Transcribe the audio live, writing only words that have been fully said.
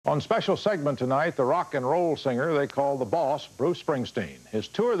On special segment tonight, the rock and roll singer they call the boss, Bruce Springsteen. His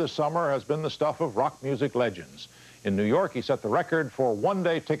tour this summer has been the stuff of rock music legends. In New York, he set the record for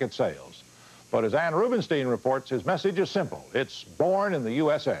one-day ticket sales. But as Ann Rubenstein reports, his message is simple. It's born in the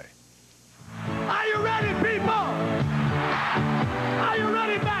USA. Are you ready, people? Are you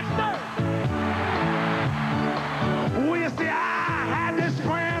ready backstage? Well, you see, I had this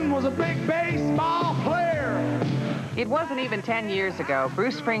friend, was a big baseball player. It wasn't even 10 years ago.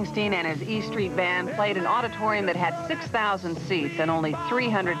 Bruce Springsteen and his E Street Band played an auditorium that had 6,000 seats, and only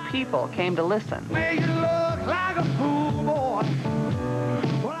 300 people came to listen. Make it look like a fool, boy.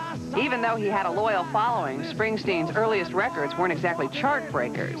 Even though he had a loyal following, Springsteen's earliest records weren't exactly chart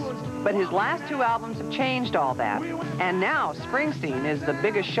breakers. But his last two albums have changed all that. And now Springsteen is the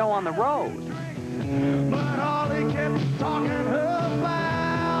biggest show on the road. But all he kept talking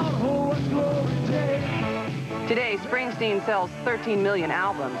about was glory days. Today, Springsteen sells 13 million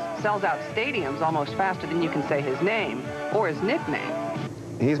albums, sells out stadiums almost faster than you can say his name or his nickname.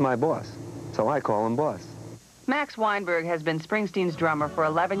 He's my boss, so I call him boss. Max Weinberg has been Springsteen's drummer for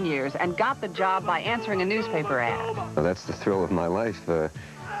 11 years and got the job by answering a newspaper ad. Well, that's the thrill of my life,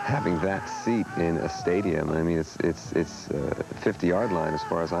 having that seat in a stadium. I mean, it's 50-yard line as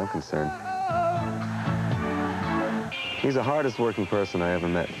far as I'm concerned. He's the hardest working person I ever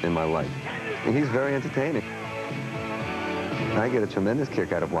met in my life. And he's very entertaining. I get a tremendous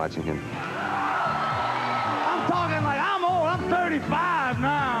kick out of watching him. I'm talking like I'm old. I'm 35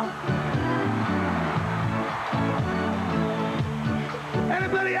 now.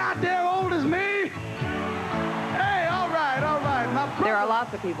 Anybody out there old as me? Hey, all right, all right. There are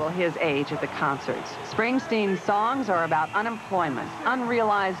lots of people his age at the concerts. Springsteen's songs are about unemployment,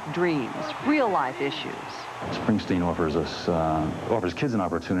 unrealized dreams, real-life issues. Springsteen offers kids an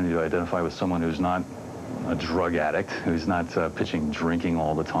opportunity to identify with someone who's not a drug addict, who's not pitching drinking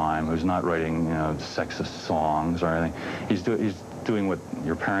all the time, who's not writing, sexist songs or anything. He's doing what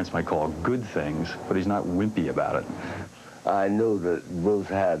your parents might call good things, but he's not wimpy about it. I knew that Bruce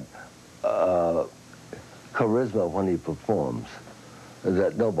had charisma when he performs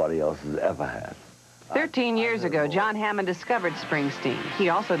that nobody else has ever had. 13 years ago, John Hammond discovered Springsteen. He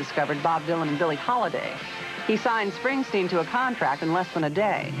also discovered Bob Dylan and Billie Holiday. He signed Springsteen to a contract in less than a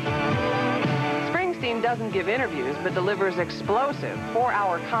day. Springsteen doesn't give interviews, but delivers explosive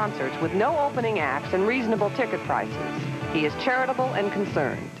 4-hour concerts with no opening acts and reasonable ticket prices. He is charitable and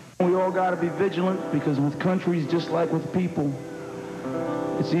concerned. We all got to be vigilant, because with countries, just like with people,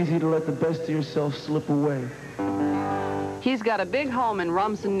 it's easy to let the best of yourself slip away. He's got a big home in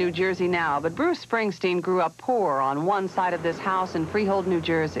Rumson, New Jersey now, but Bruce Springsteen grew up poor on one side of this house in Freehold, New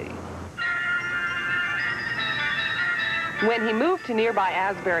Jersey. When he moved to nearby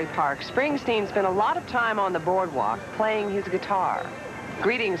Asbury Park, Springsteen spent a lot of time on the boardwalk playing his guitar.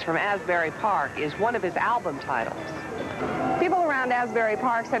 Greetings from Asbury Park is one of his album titles. People around Asbury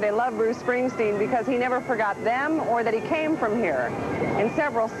Park say they love Bruce Springsteen because he never forgot them or that he came from here. In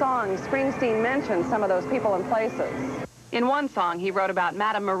several songs, Springsteen mentions some of those people and places. In one song, he wrote about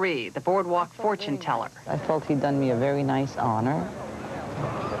Madame Marie, the boardwalk fortune teller. I felt he'd done me a very nice honor,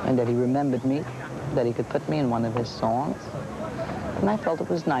 and that he remembered me, that he could put me in one of his songs. And I felt it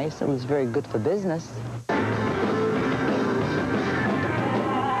was nice. It was very good for business.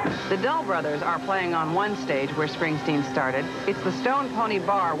 The Dull Brothers are playing on one stage where Springsteen started. It's the Stone Pony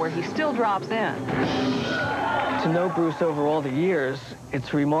Bar where he still drops in. To know Bruce over all the years,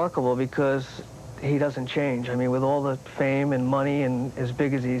 it's remarkable because he doesn't change. I mean, with all the fame and money and as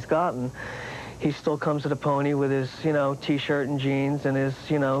big as he's gotten, he still comes to the Pony with his, T-shirt and jeans and his,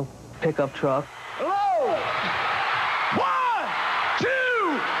 pickup truck. Hello! 1, 2,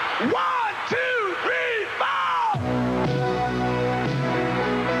 1, 2, 3,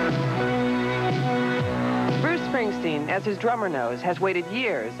 4! Bruce Springsteen, as his drummer knows, has waited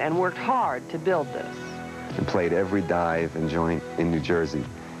years and worked hard to build this. And played every dive and joint in New Jersey.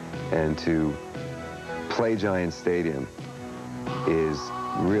 And to play Giant Stadium is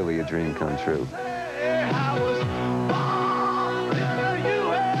really a dream come true.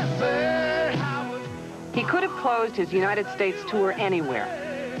 He could have closed his United States tour anywhere.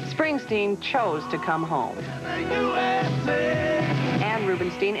 Springsteen chose to come home. Ann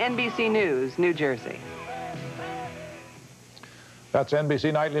Rubenstein, NBC News, New Jersey. That's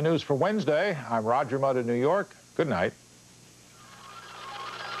NBC Nightly News for Wednesday. I'm Roger Mudd in New York. Good night.